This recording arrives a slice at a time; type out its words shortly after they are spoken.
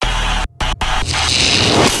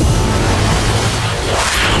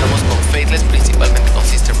inglés principalmente con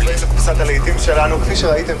Sister Bliss. פריסת הלהיטים שלנו, כפי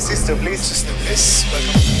שראיתם, Sister Bliss. Sister Bliss,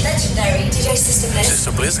 Legendary DJ Sister Bliss.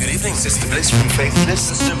 Sister Bliss, good evening. Sister Bliss from Faithless.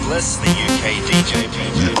 Sister Bliss, the UK DJ.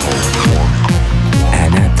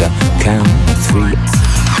 And at the count of 3,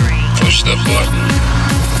 push the button.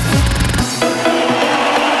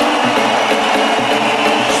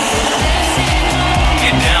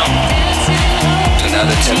 Get down. Do not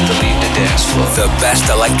attempt to leave the dance floor. the best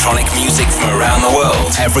electronic music from around the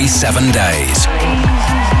world every 7 days.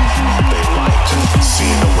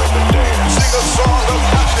 Seeing the women dance. Sing a song of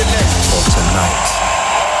happiness. For tonight,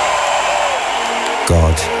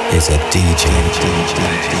 God is a DJ.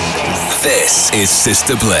 This is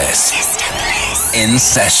Sister Bliss. In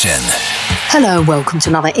session. Hello and welcome to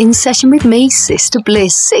another In Session with me, Sister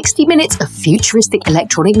Bliss. 60 minutes of futuristic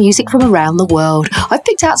electronic music from around the world. I've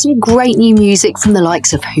picked out some great new music from the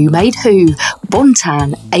likes of Who Made Who,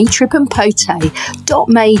 Bontan, A-Trip and Pote, Dot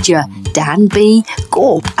Major, Dan B,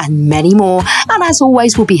 Gorp and many more. And as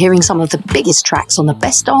always, we'll be hearing some of the biggest tracks on the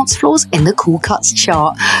best dance floors in the Cool Cuts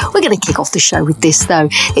chart. We're going to kick off the show with this though.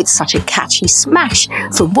 It's such a catchy smash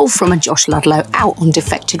from Wolfram and Josh Ludlow out on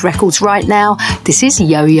Defected Records right now. This is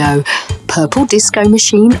Yo-Yo, Purple Disco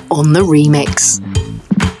Machine on the remix.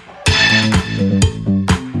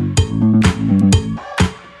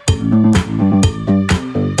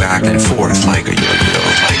 Back and forth like a yo-yo,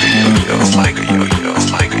 like a yo-yo, like a yo-yo,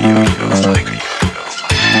 like a yo-yo, like a yo-yo.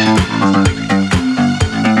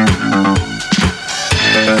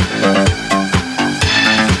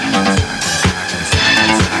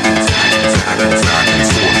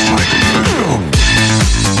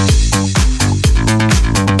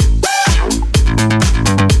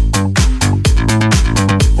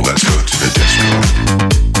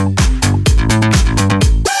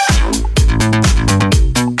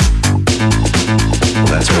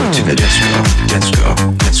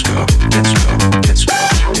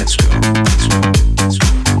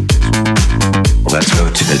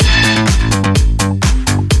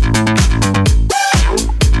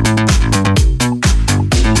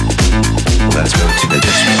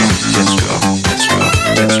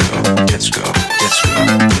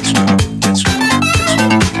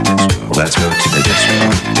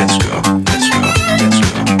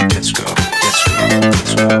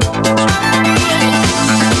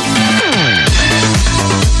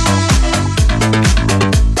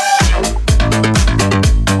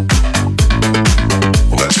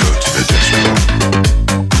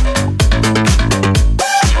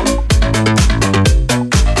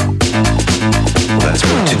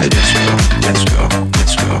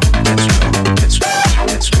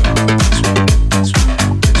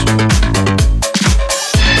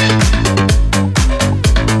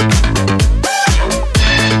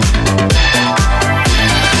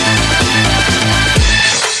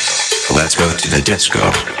 Disco.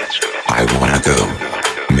 I wanna go,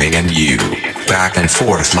 me and you, back and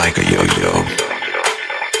forth like a yo-yo.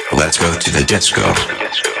 Let's go to the disco.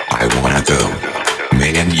 I wanna go,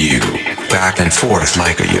 me and you, back and forth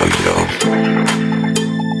like a yo-yo.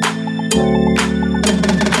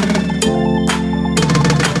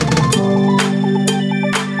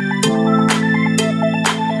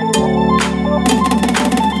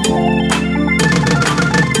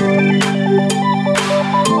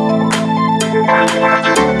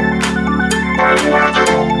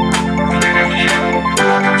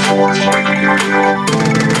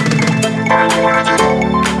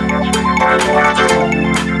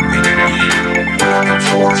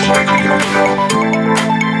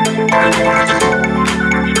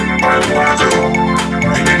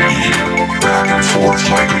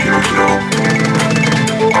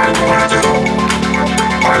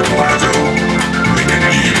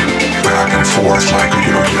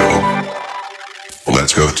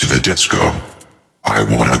 Disco. I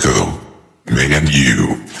wanna go, me and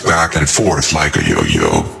you, back and forth like a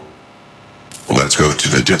yo-yo. Let's go to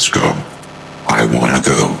the disco. I wanna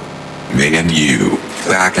go, me and you,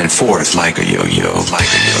 back and forth like a yo-yo, like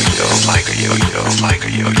a yo-yo, like a yo-yo, like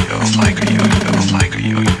a yo-yo, like a yo-yo, like a yo-yo, like a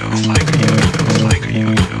yo-yo, like a yo-yo, like a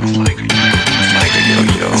yo-yo, like a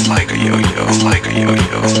yo-yo, like a yo-yo, like a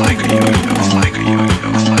yo-yo, like a yo-yo, like a yo-yo,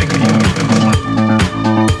 like a yo-yo.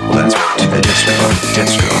 Let's go to the disco,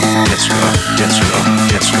 disco, disco, disco,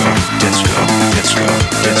 disco, disco, disco,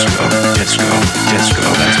 disco, disco, disco.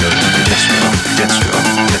 Let's go to the disco, disco,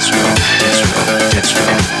 disco, disco, disco,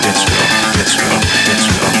 disco,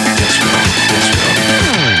 disco, disco, disco,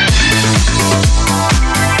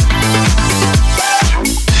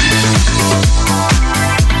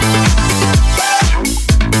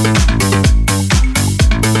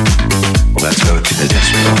 Let's go to the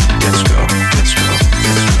disco, disco, disco,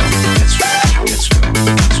 disco, disco.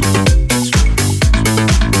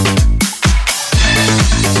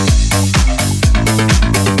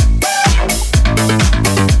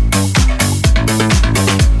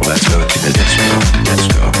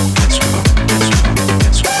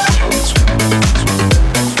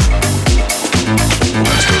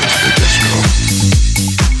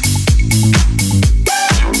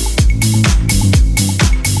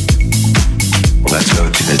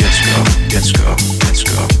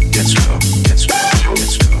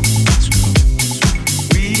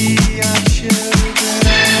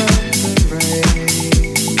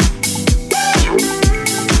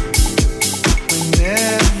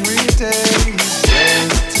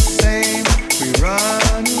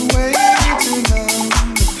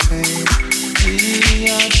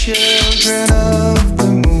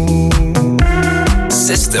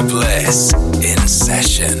 Sister Bliss in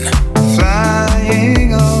session.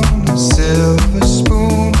 Flying on a silver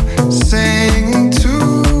spoon, singing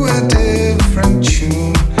to a different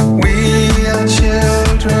tune. We are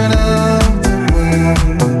children of the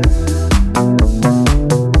moon.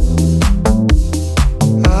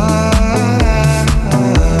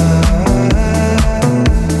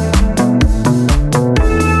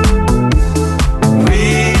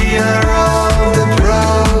 We are all the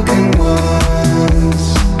broken ones.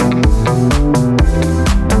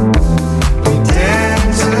 We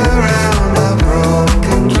dance around our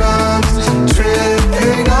broken drums,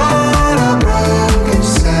 tripping on our broken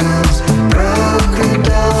sounds, broken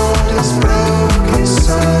daughters, broken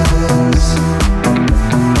sons.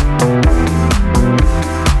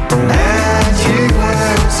 Magic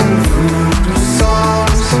words and voodoo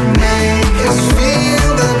songs make us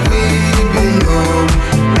feel that we belong,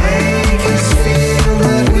 make us feel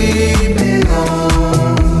that we belong.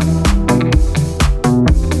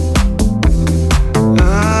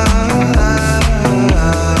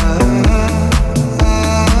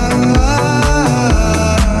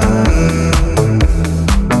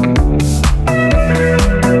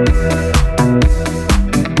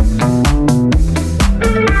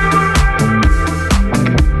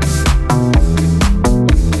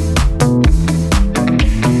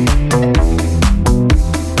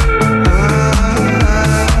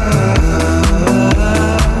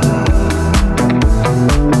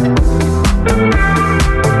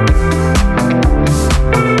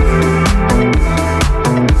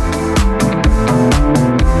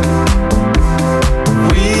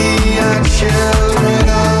 We are children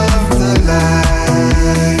of the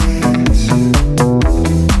light.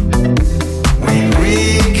 We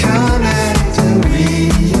reconnect and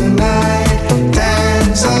reunite,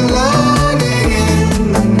 dance alone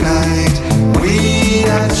in the night. We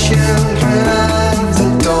are children of the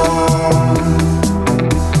dawn.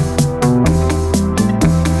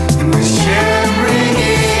 And we're sharing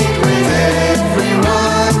it with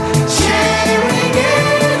everyone, sharing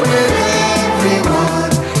it with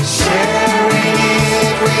everyone, sharing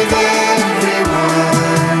it with everyone.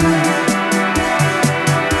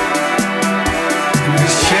 And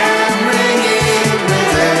we're sharing it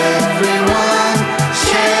with everyone,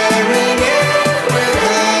 sharing it with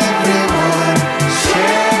everyone,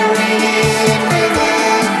 sharing it with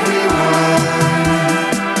everyone.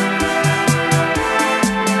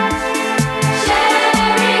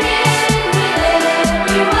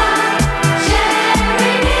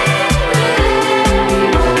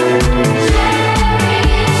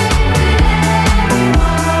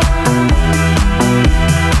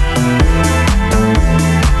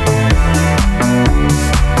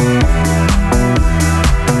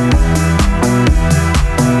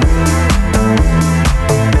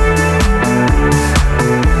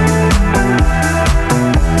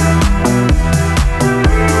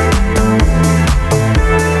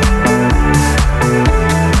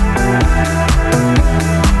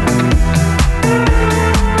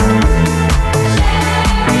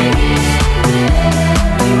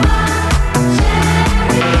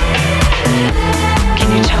 Can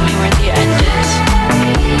you tell me where the end is?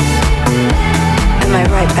 Am I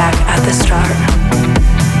right back at the start?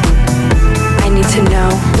 I need to know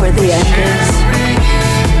where the end is.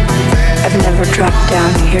 I've never dropped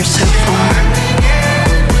down here so far.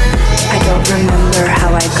 I don't remember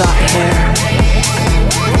how I got here,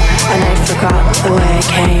 and I forgot the way I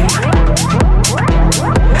came.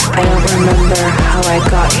 I don't remember how I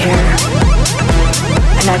got here,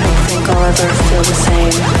 and I don't think I'll ever feel the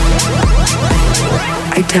same.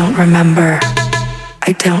 I don't remember.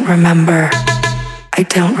 I don't remember. I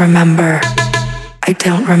don't remember. I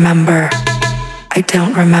don't remember. I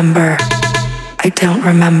don't remember. I don't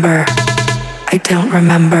remember. I don't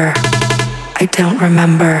remember. I don't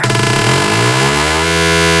remember.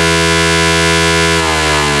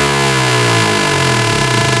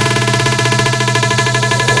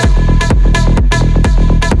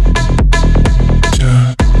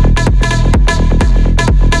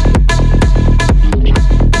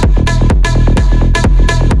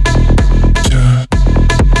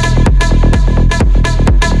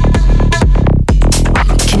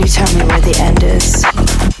 Can you tell me where the end is?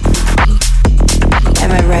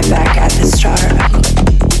 Am I right back at the start?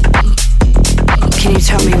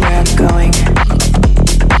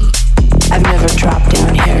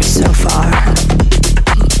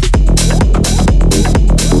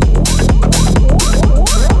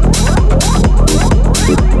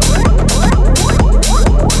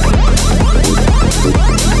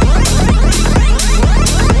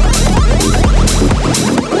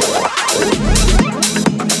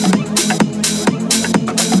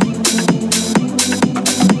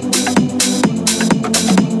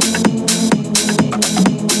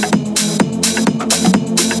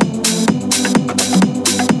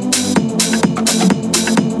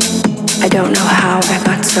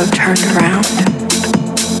 so turned around.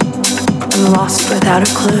 I'm lost without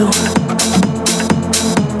a clue.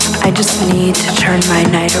 I just need to turn my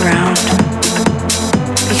night around,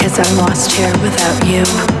 because I'm lost here without you.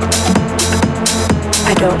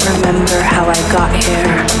 I don't remember how I got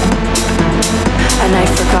here, and I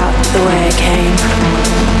forgot the way I came.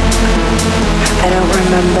 I don't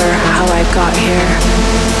remember how I got here,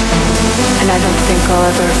 and I don't think I'll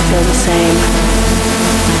ever feel the same.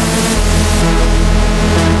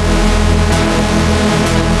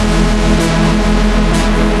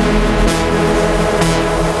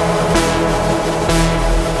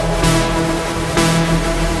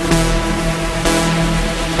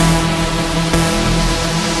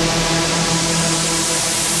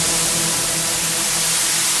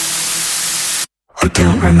 I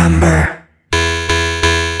don't remember.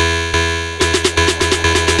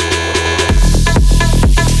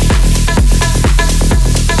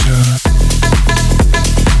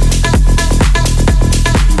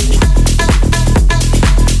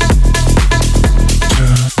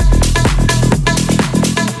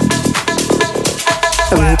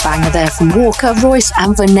 A real banger there from Walker, Royce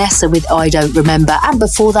and Vanessa with I Don't Remember, and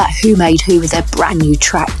before that Who Made Who with their brand new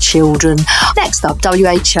track Children. Next up,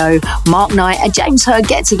 WHO, Mark Knight and James Hurd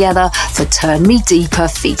get together for Turn Me Deeper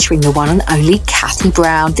featuring the one and only Kathy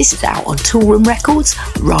Brown. This is out on Toolroom Records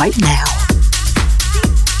right now.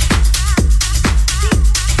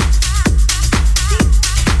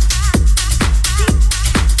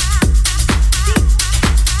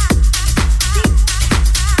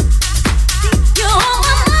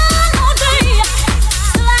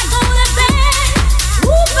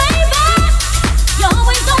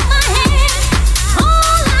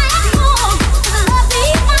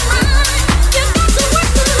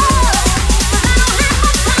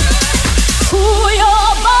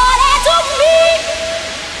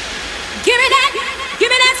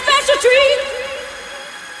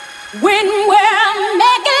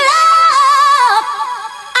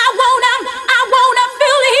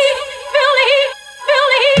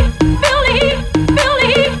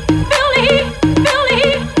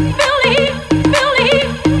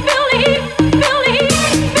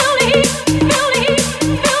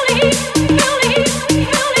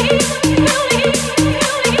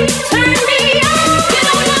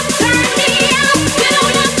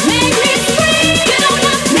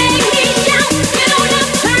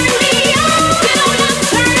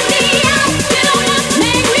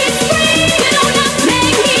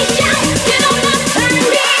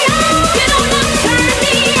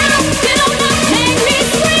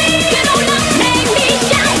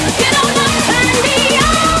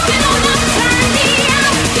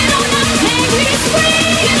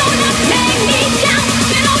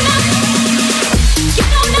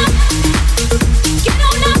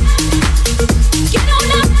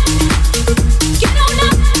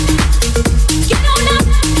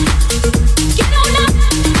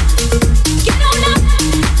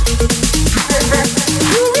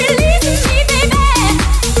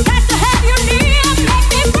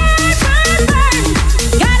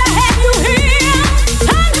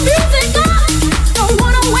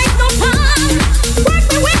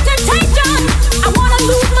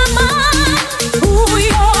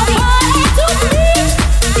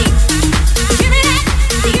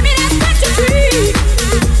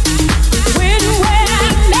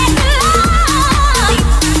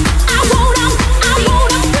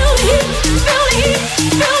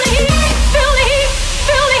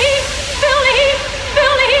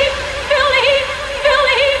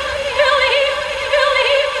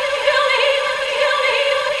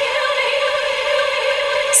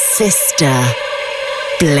 Sister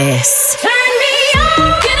Bliss. Turn me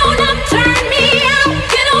on, get on up, turn me out,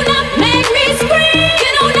 get on up, make me scream,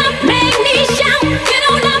 get on up, make me shout, get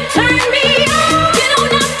on up, turn me on, get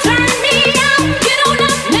on up, turn me out, get on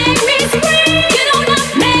up, make me scream, get on up,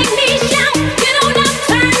 make me shout, get on up,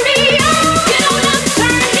 turn me on, get on up,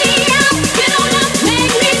 turn me out, get on up,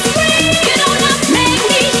 make me scream, get on up, make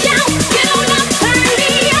me shout, get on up, turn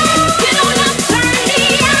me on, get on up, turn me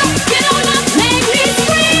out, get on up, make me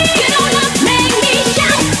scream, get on up, make me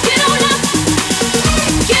shout, get on up.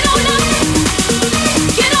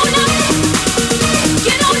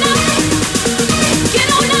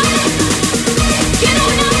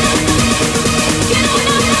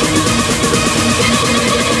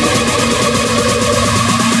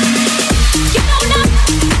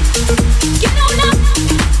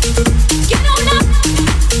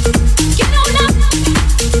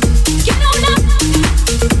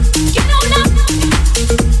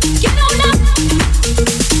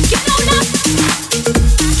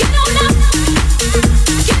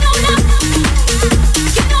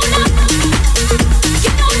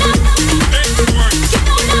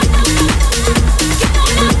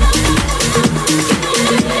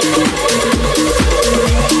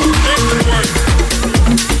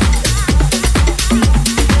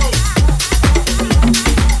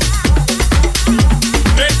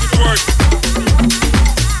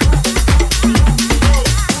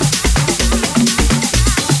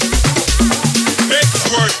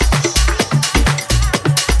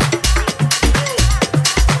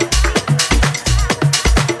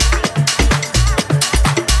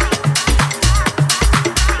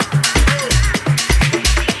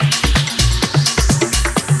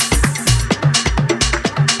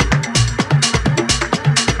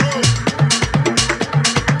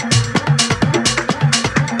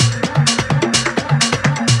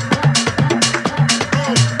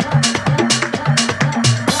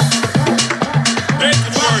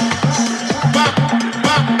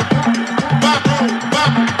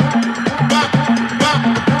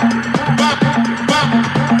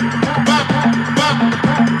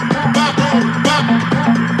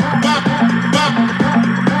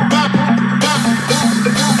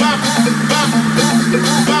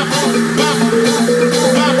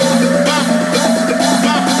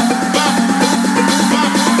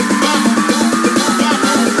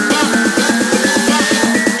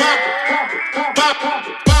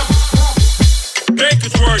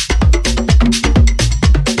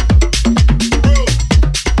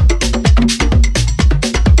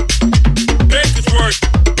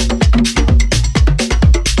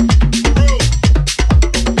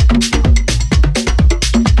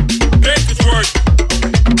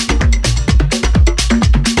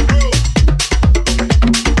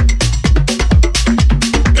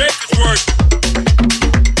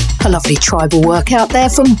 lovely tribal work out there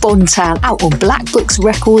from Bontown, out on Black Books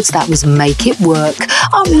Records. That was Make It Work.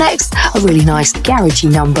 Up next, a really nice garagey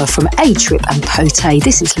number from A-Trip and Pote.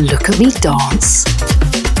 This is Look at Me Dance.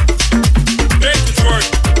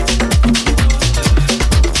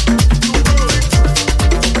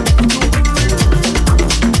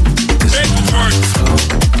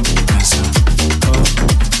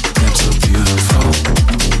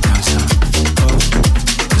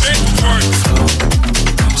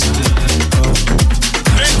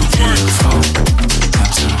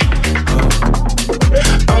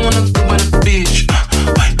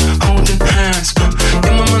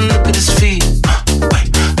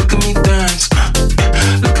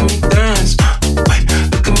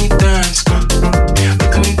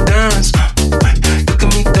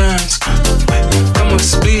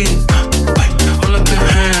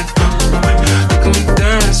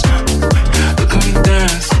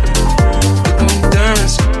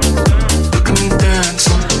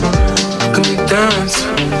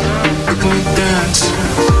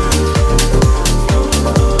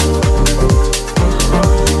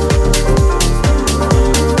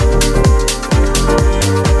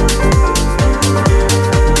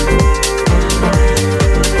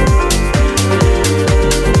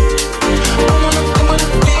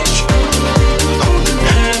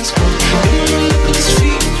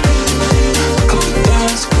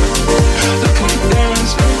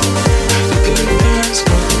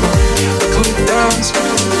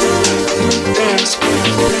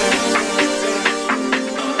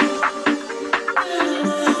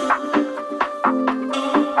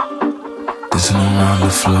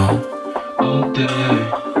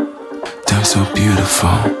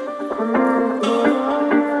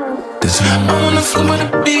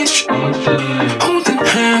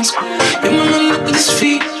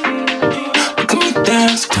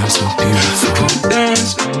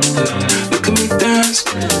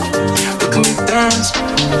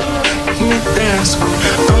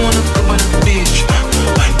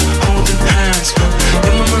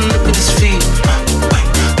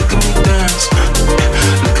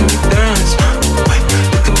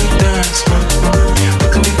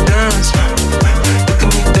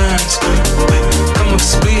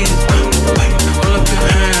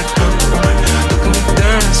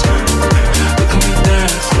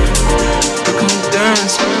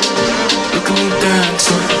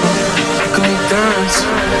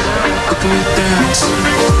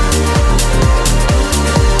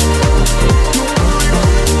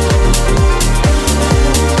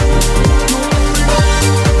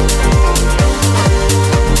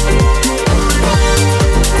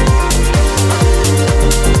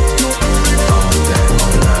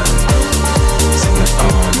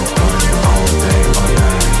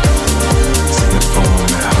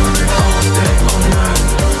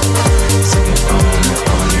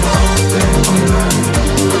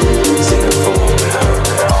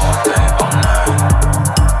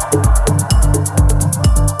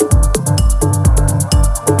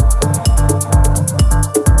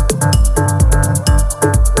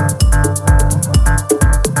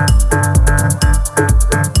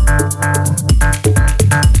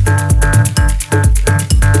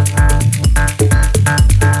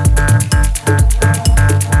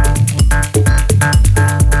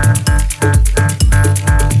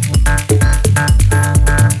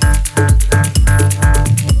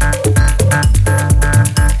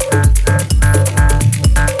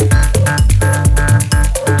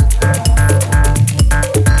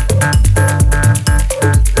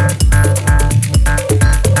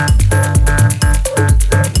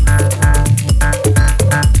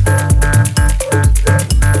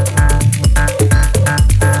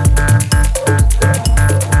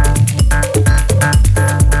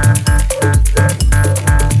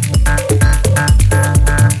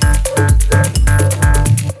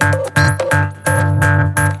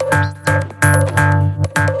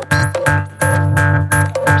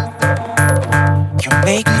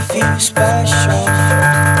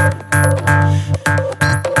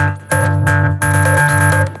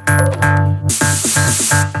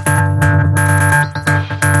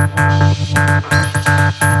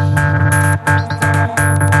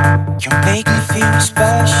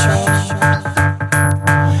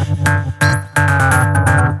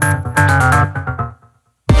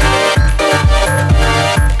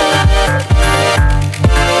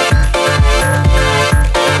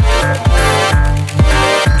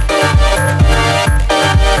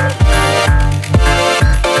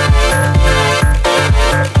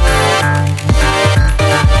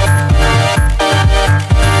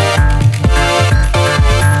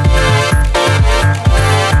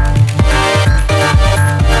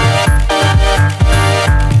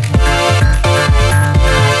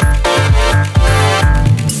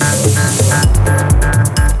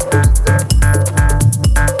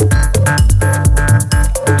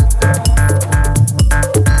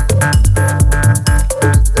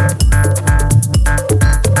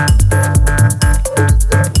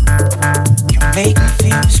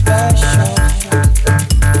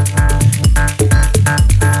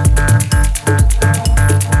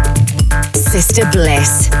 Sister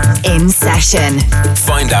Bliss in session.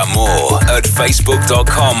 Find out more at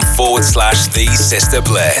facebook.com/The Sister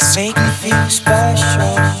Bliss. Make me feel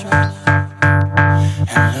special,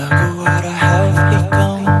 and look at what I have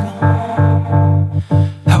become.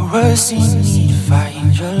 I was in need to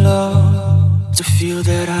find your love, to feel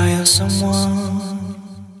that I am someone.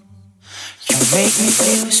 You make me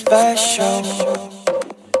feel special,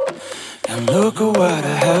 and look at what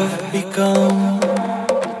I have become.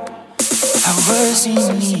 I was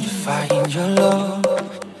in need to find your love,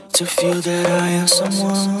 to feel that I am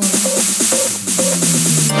someone.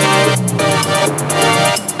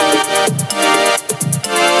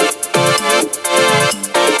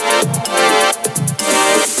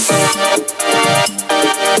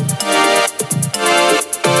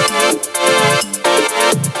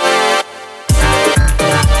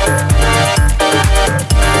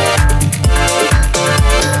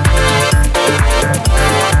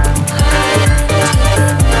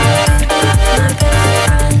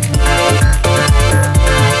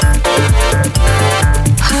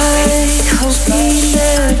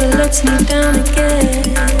 Me down again.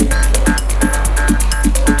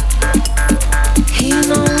 He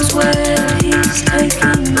knows where he's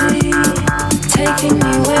taking me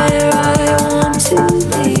where I want to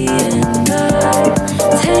be, and I'm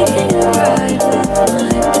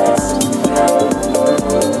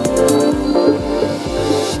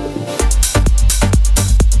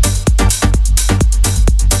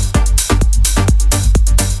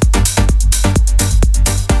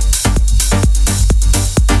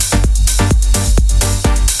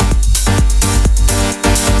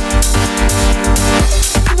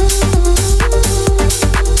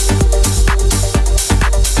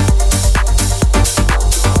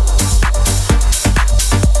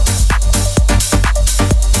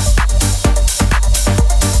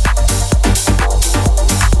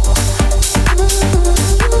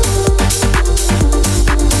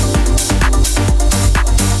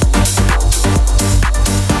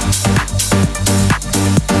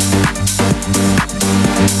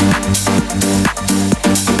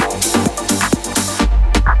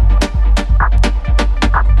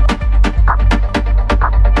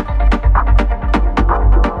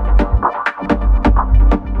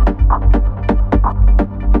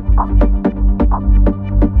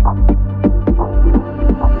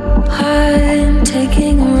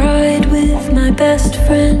taking a ride with my best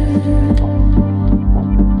friend.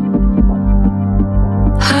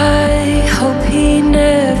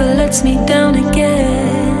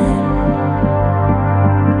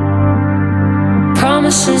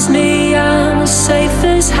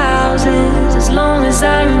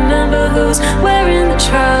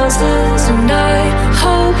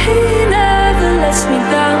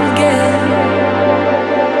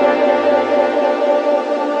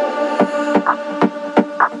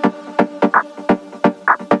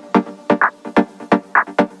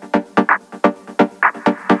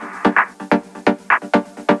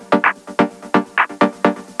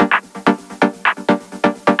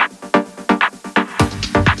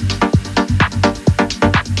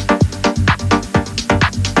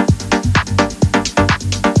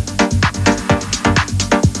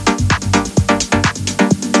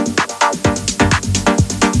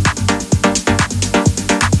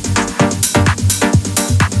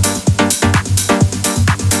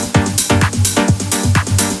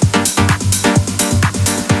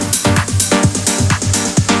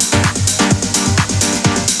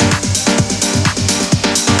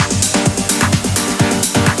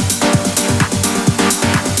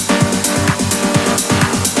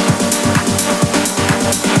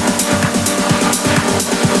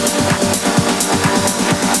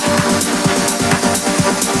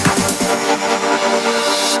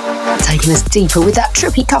 Taking us deeper with that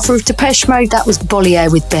trippy cover of Depeche Mode, that was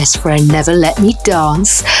Bollier with Best Friend Never Let Me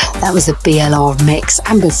Dance. That was a BLR mix.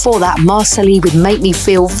 And before that, Marcelli with Make Me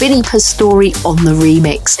Feel, Vinnie Pastori on the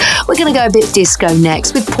remix. We're going to go a bit disco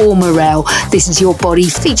next with Paul Morrell. This is Your Body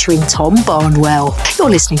featuring Tom Barnwell. You're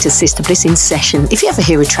listening to Sister Bliss in Session. If you ever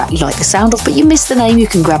hear a track you like the sound of but you missed the name, you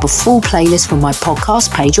can grab a full playlist from my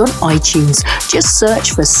podcast page on iTunes. Just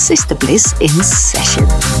search for Sister Bliss in Session.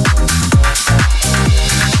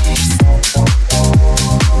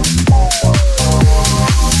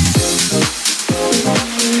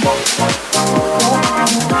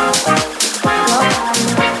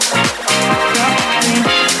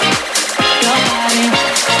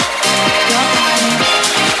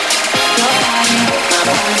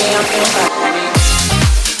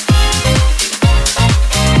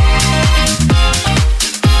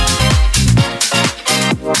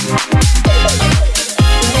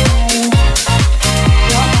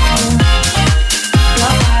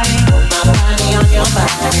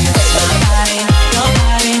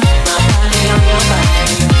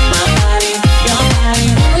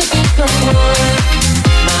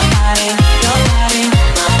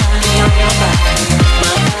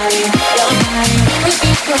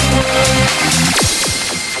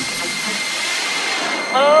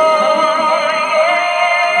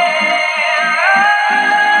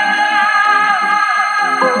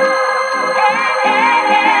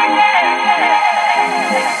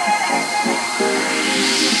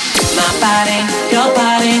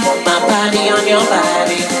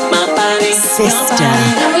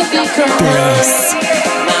 Bliss.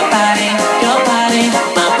 My body, your body,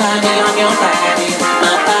 my body on your body,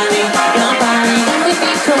 my body, your body, we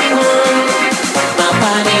become one. My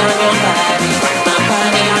body on your body, my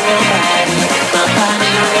body on your body, my body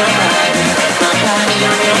on your body, my body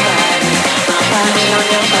on your body, my body on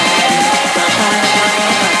your body, my body on your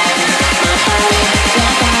body, my body,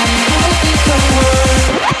 your body, we become one.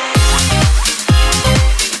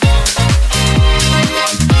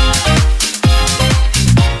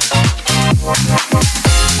 Your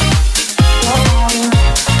body, my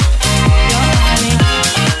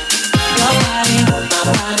body,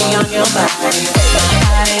 your body, my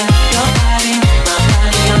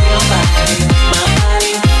body on your body, my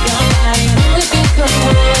body, your body, we become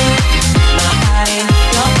one. My body,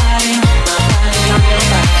 your body, my body on your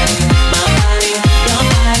body, my body, your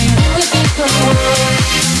body, we become one.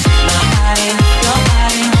 My body, your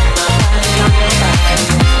body, my body on your body,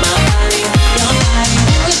 my body, your body,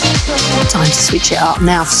 we become one. Time to switch it up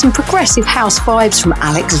now for some progressive house vibes from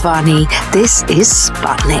Alex Vani. This is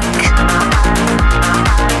Sputnik.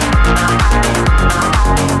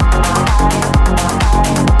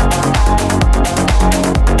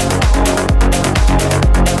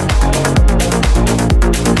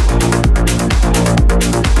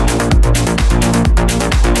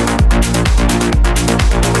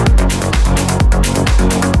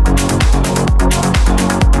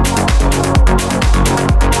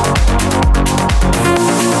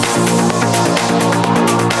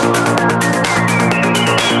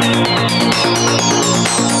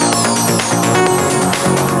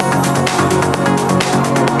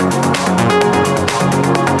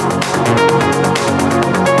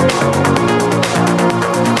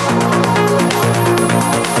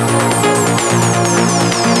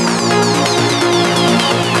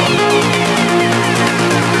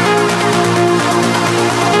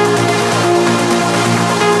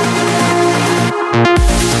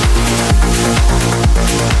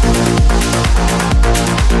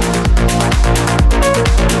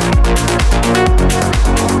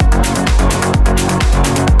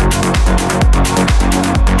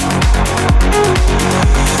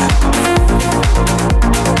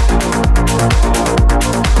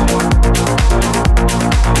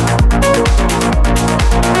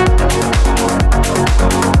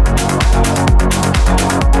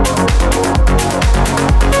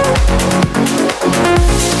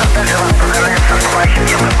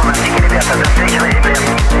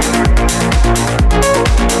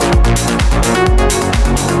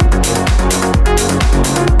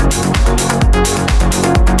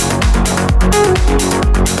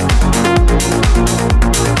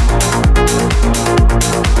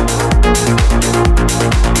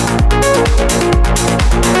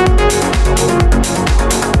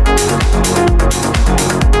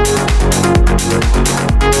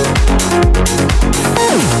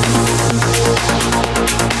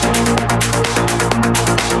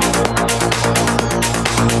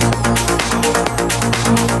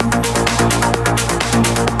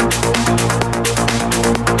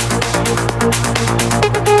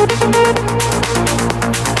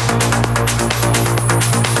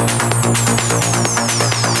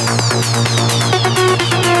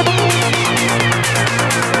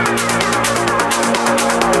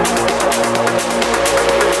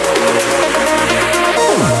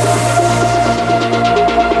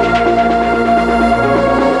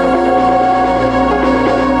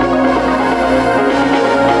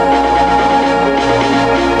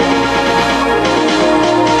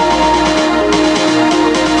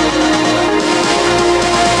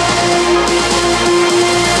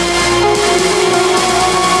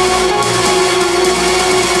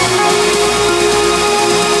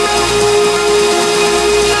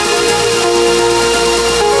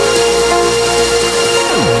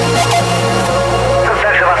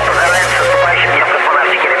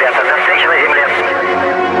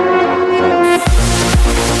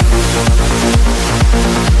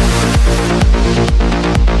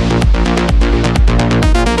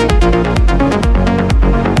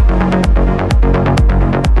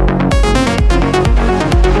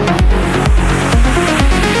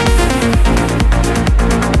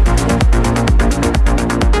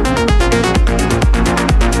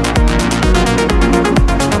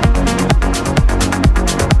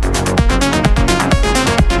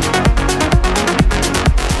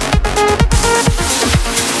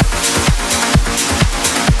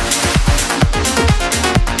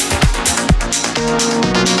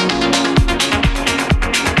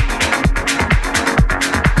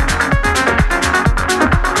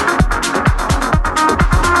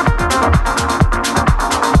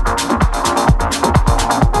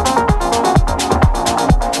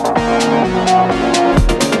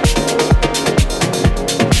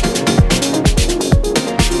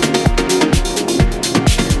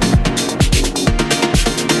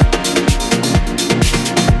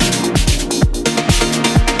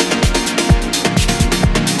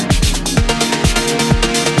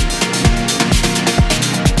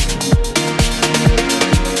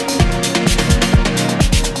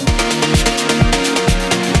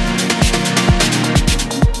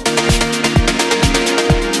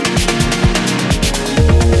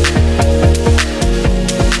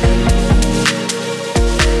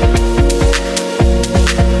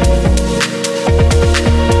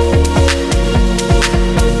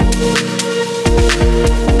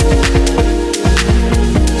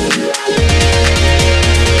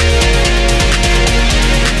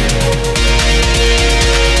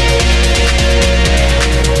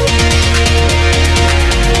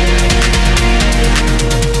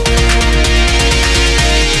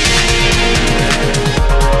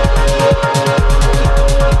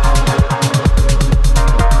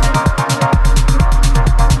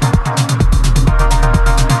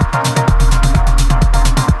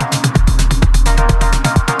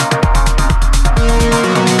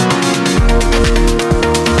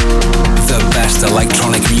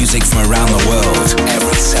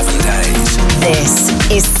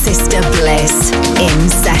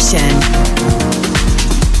 Session.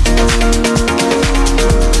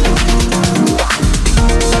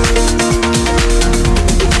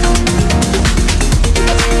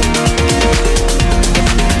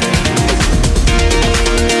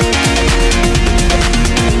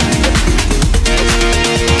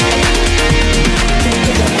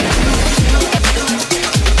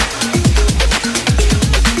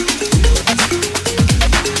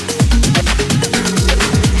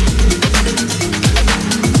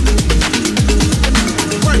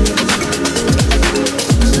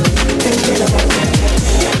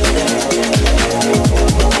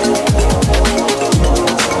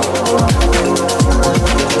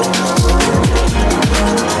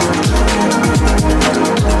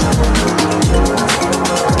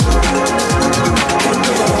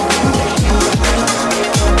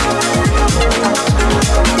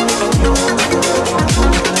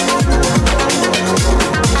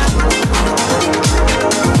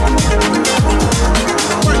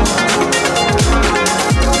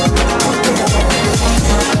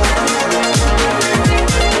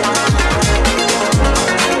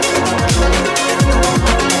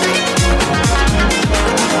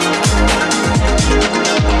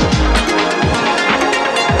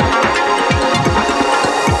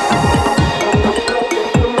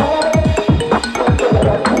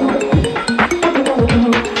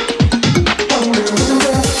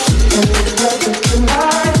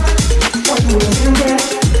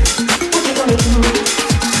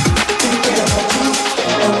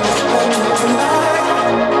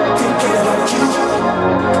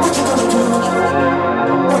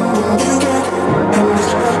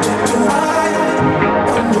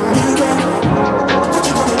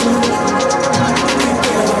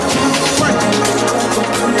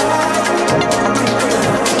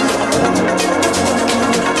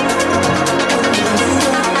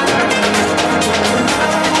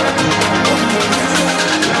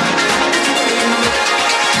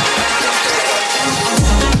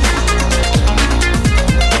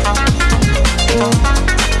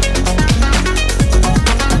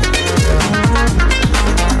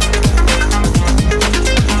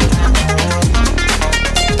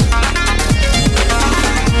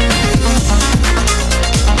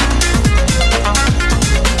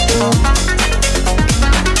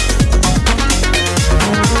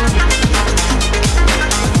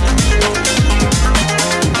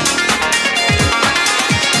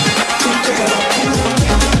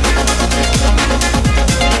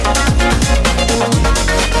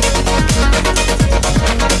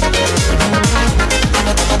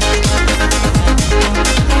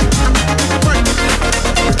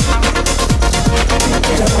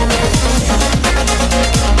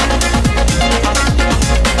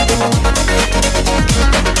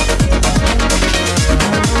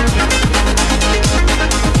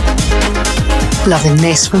 Loving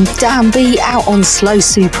this from Dan B out on Slow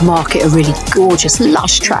Supermarket, a really gorgeous,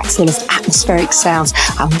 lush track full of atmospheric sounds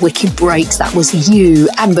and wicked breaks. That was You.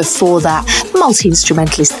 And before that,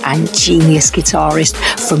 multi-instrumentalist and genius guitarist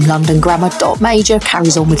from London Grammar, Dot Major,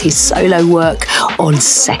 carries on with his solo work on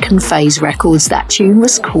Second Phase Records. That tune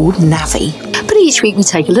was called Navi. But each week we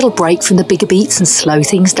take a little break from the bigger beats and slow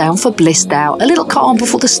things down for Blissed Out, a little calm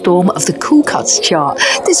before the storm of the Cool Cuts chart.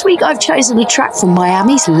 This week I've chosen a track from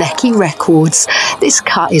Miami's Lecky Records. This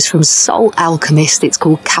cut is from Soul Alchemist. It's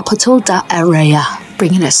called Capital da Area,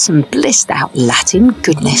 bringing us some blissed out Latin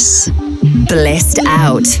goodness. Blissed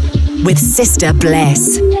Out with Sister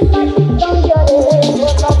Bliss.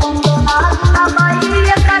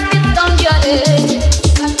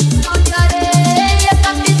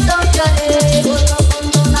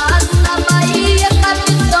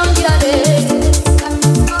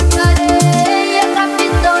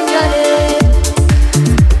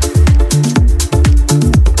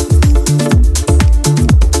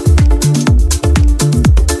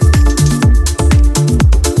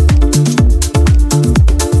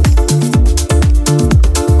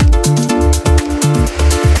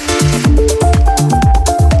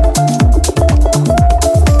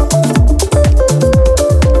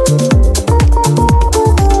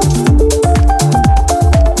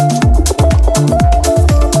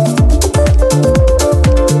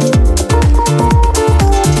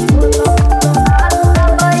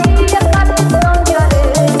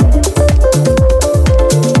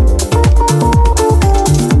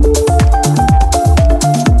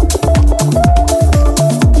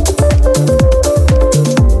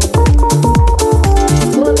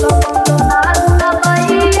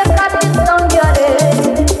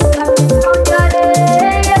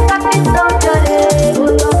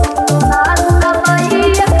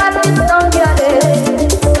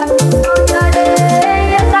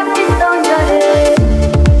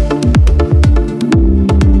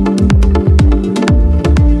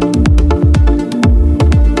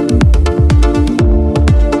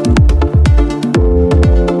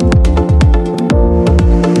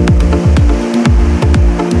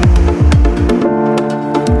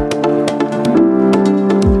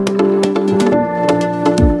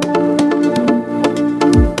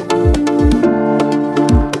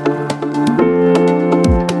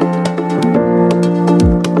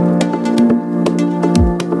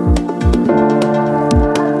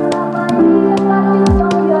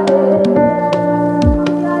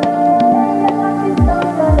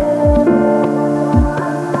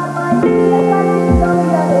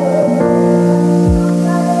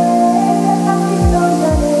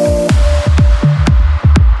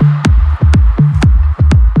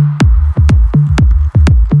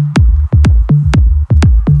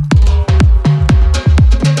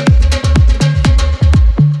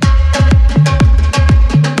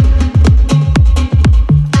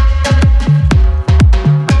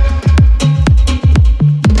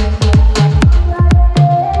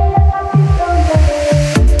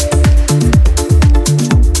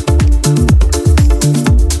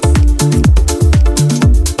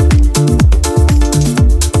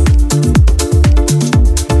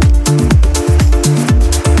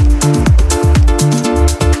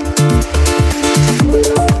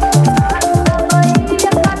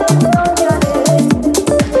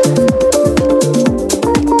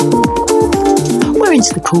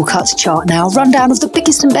 Cool Cuts chart now. Rundown of the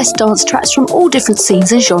biggest and best dance tracks from all different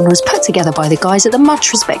scenes and genres put together by the guys at the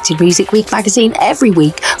much respected Music Week magazine every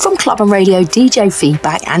week from club and radio DJ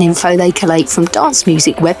feedback and info they collate from dance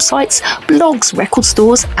music websites, blogs, record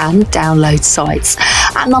stores and download sites.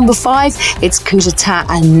 At number 5, it's Kudata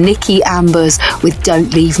and Nikki Ambers with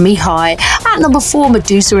Don't Leave Me High. At number 4,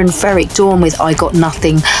 Medusa and Ferric Dawn with I Got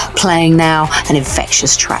Nothing. Playing now, an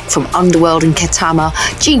infectious track from Underworld and Ketama,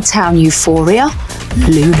 G-Town Euphoria,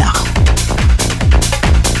 Luna.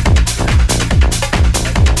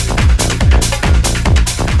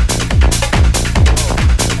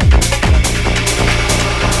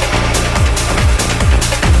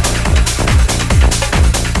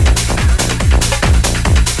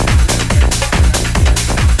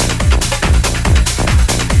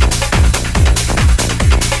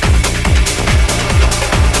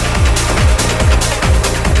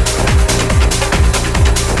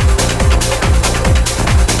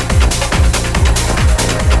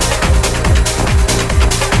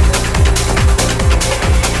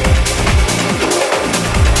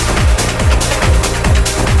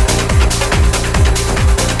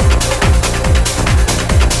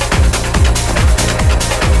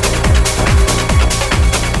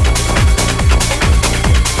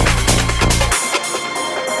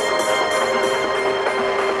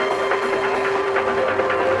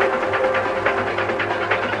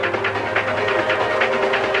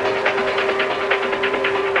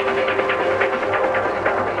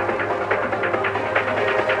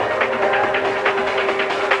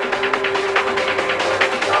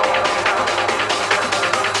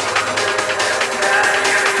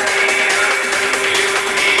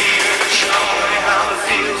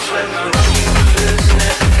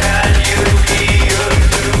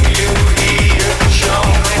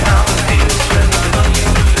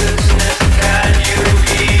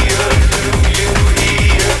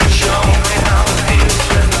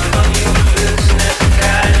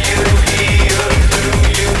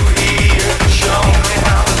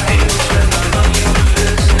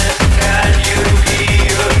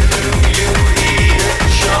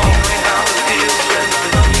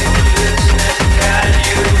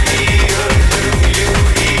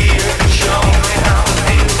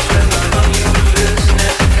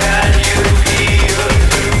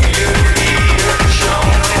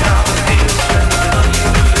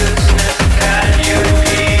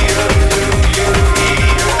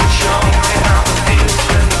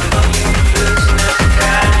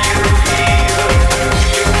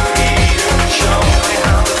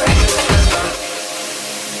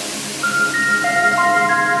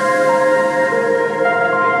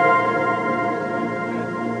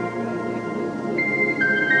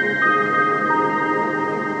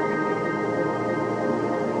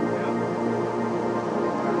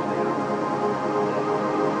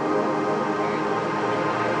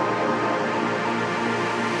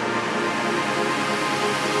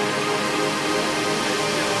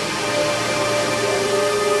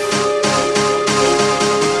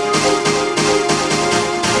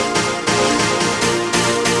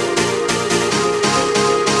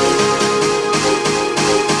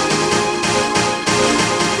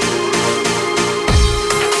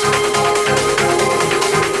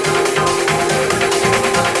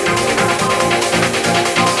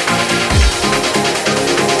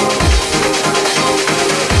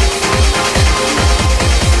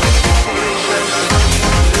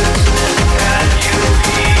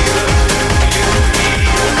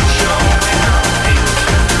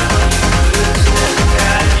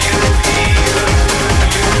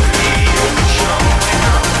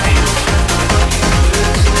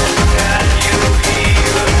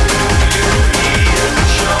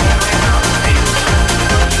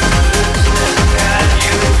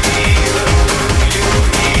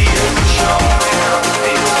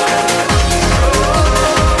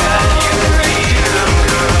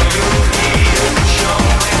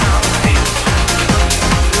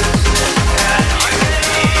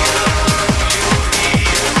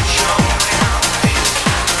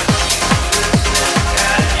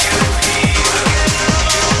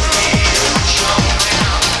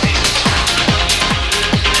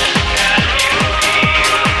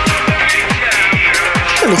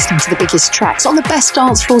 listening to the biggest tracks on the best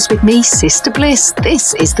dance floors with me, Sister Bliss.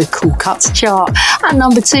 This is the Cool Cuts chart. And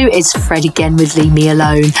number 2 is Fred again with Leave Me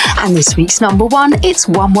Alone. And this week's number 1, it's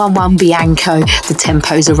 111 Bianco. The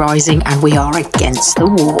tempos are rising and we are against the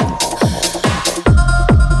wall.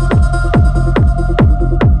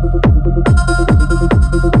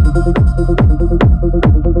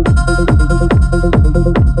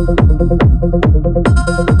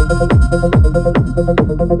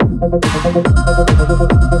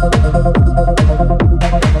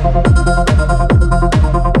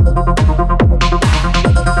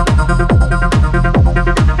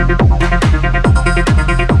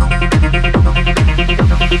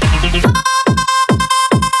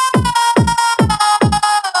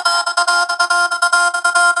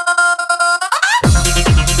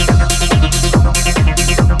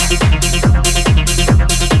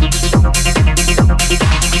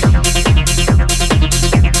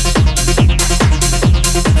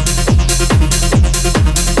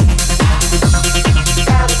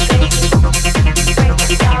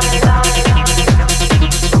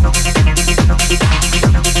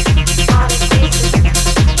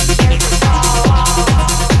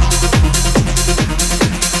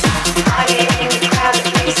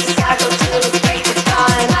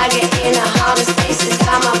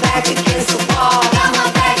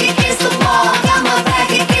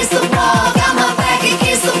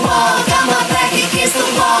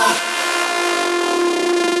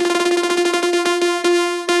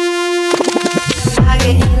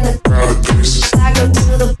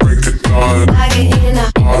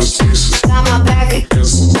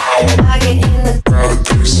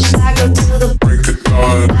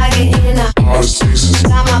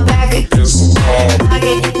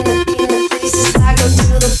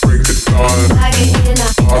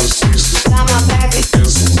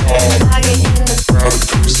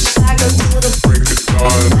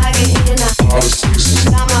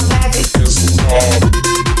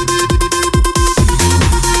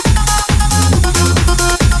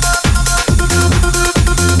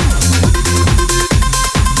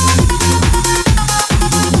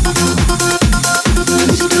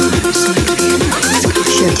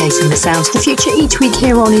 navigating the sounds of the future each week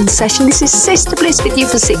here on In Session. This is Sister Bliss with you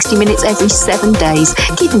for 60 minutes every 7 days.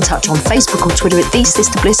 Keep in touch on Facebook or Twitter at The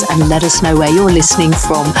Sister Bliss and let us know where you're listening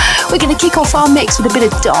from. We're going to kick off our mix with a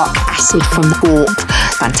bit of dark acid from the Warp.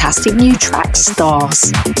 Fantastic new track,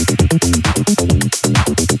 Stars.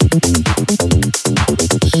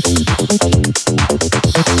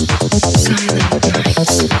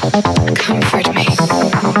 Comfort me.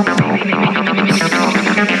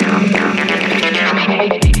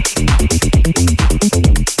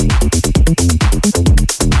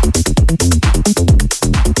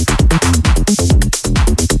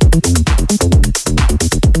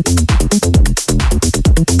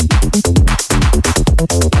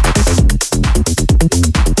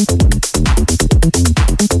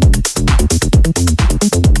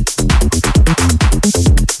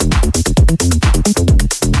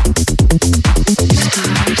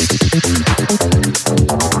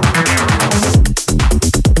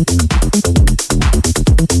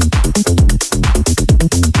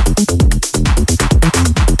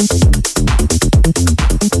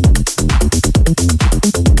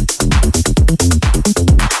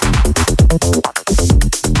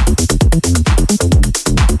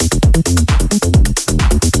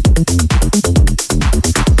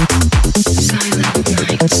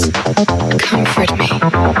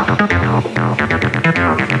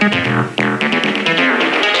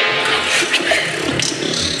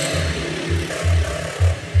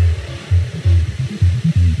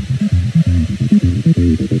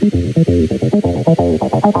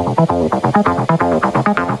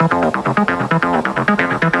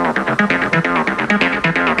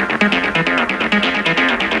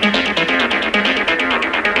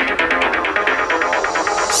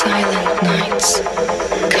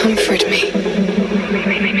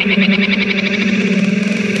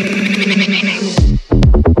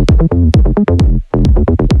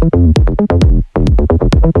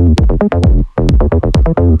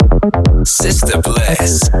 Sister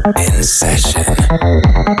Bliss in session.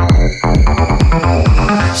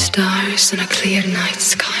 Stars in a clear night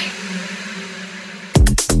sky.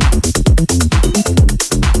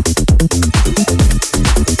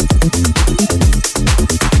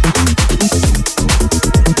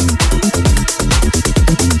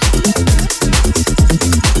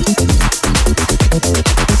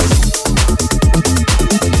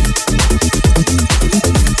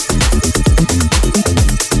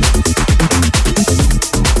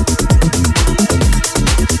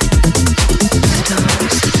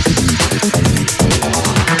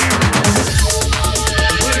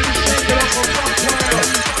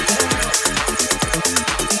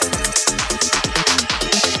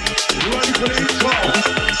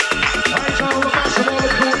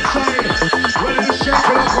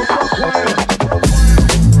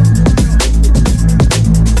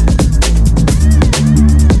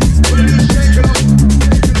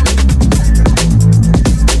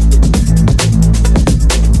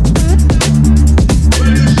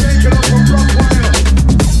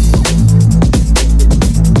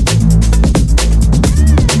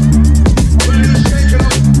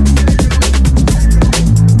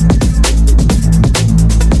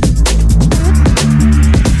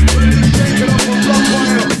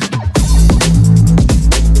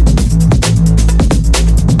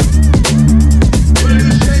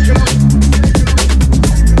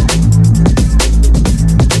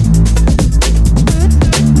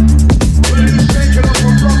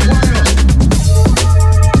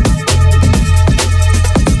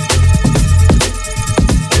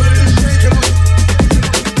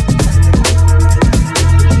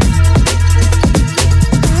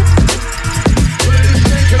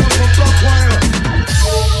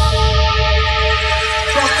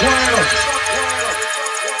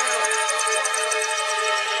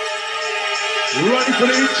 Ready for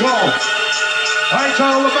the intro. I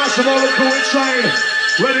tell all the massive all the crew inside.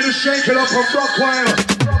 Ready to shake it up from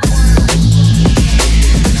Brockwell.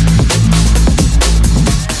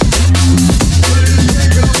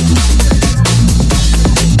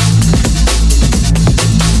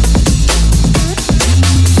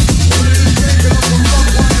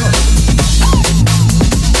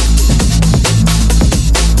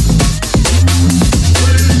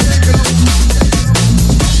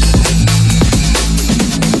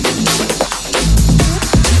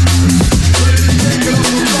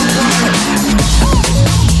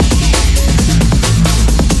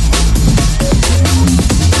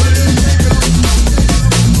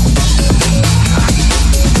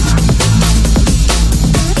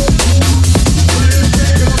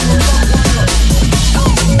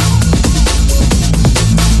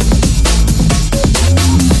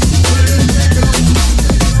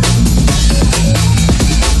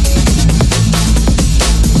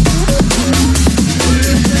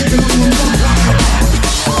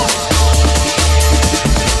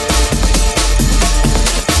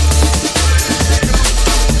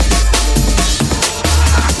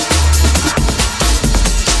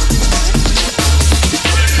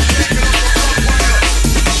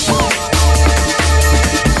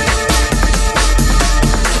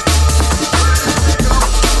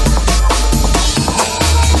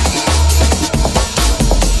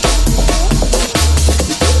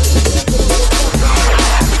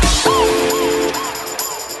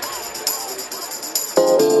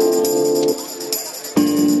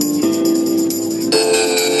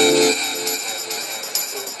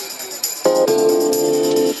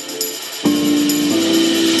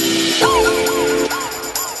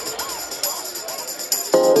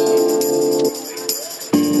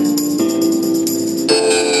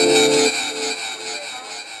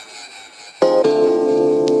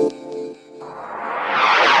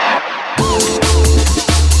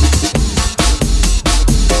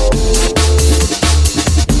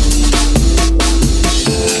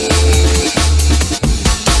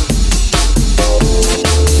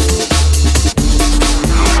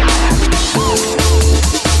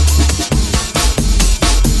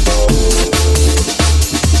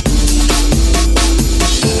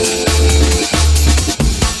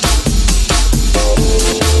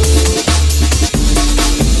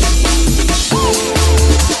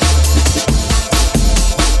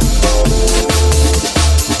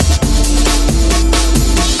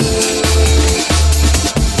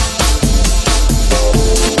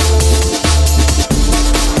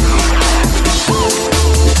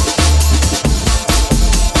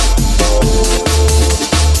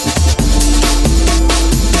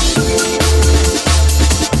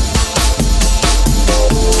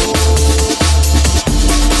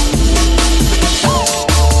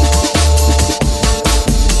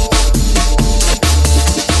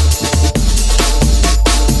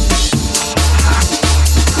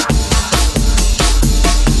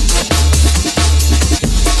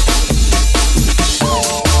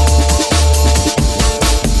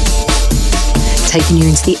 taking you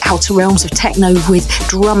into the outer realms of techno with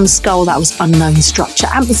Drum Skull, that was Unknown Structure,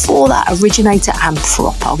 and before that, Originator and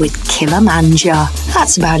Proper with Killamanja.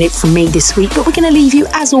 That's about it from me this week, but we're going to leave you,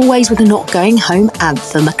 as always, with a Not Going Home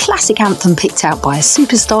anthem, a classic anthem picked out by a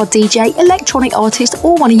superstar DJ, electronic artist,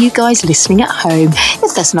 or one of you guys listening at home.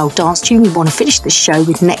 If there's an old dance tune we want to finish the show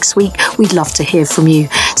with next week, we'd love to hear from you.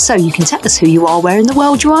 So you can tell us who you are, where in the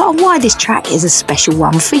world you are, and why this track is a special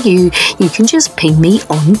one for you. You can just ping me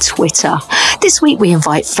on Twitter. This week we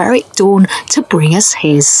invite Ferric Dawn to bring us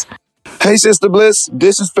his. Hey Sister Bliss,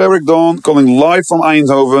 this is Ferric Dawn calling live from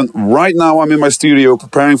Eindhoven. Right now I'm in my studio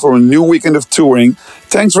preparing for a new weekend of touring.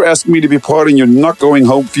 Thanks for asking me to be part in your Not Going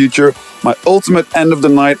Home future. My ultimate end of the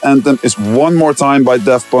night anthem is One More Time by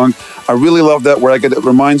Daft Punk. I really love that it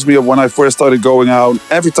reminds me of when I first started going out.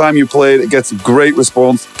 Every time you play it gets a great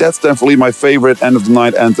response. That's definitely my favorite end of the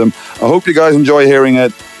night anthem. I hope you guys enjoy hearing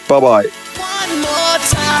it. Bye bye. One more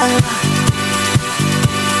time.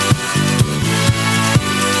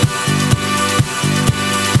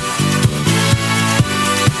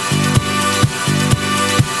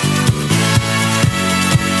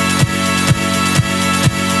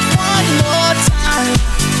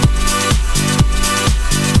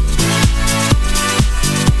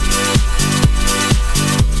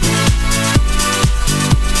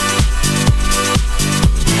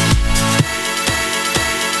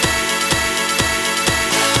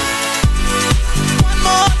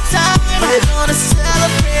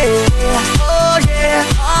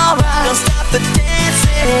 The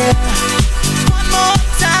dancing. One more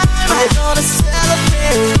time, we're gonna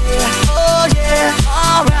celebrate. Oh yeah,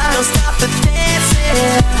 alright. Don't stop the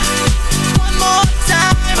dancing. One more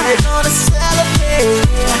time, we're gonna celebrate.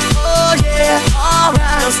 Oh yeah,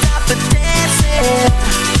 alright. Don't stop the dancing.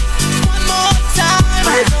 One more time,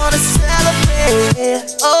 we're gonna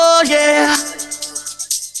celebrate. Oh yeah.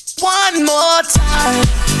 One more time.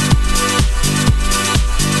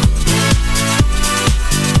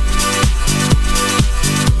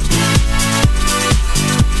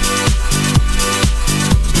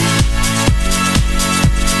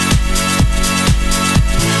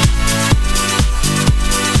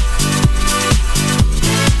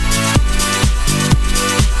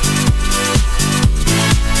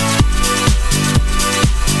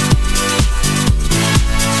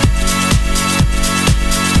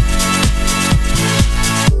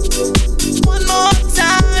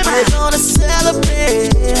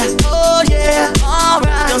 Oh yeah,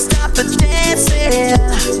 alright. Don't stop the dancing.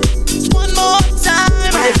 One more time,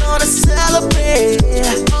 we're gonna celebrate.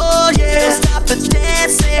 Oh yeah, don't stop the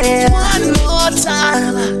dancing. One more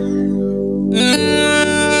time.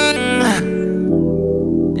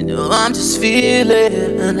 You know I'm just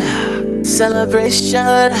feeling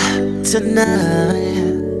celebration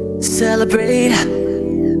tonight. Celebrate.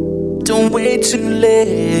 Don't wait too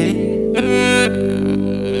late.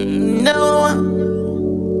 No,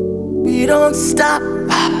 we don't stop.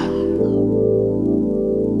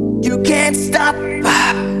 You can't stop.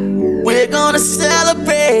 We're gonna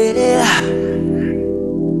celebrate.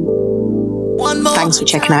 Thanks for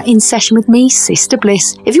checking out In Session with me, Sister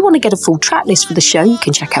Bliss. If you want to get a full track list for the show, you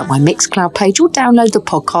can check out my Mixcloud page or download the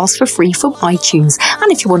podcast for free from iTunes.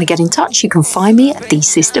 And if you want to get in touch, you can find me at The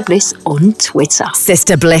Sister Bliss on Twitter.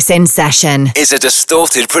 Sister Bliss In Session is a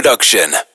Distorted production.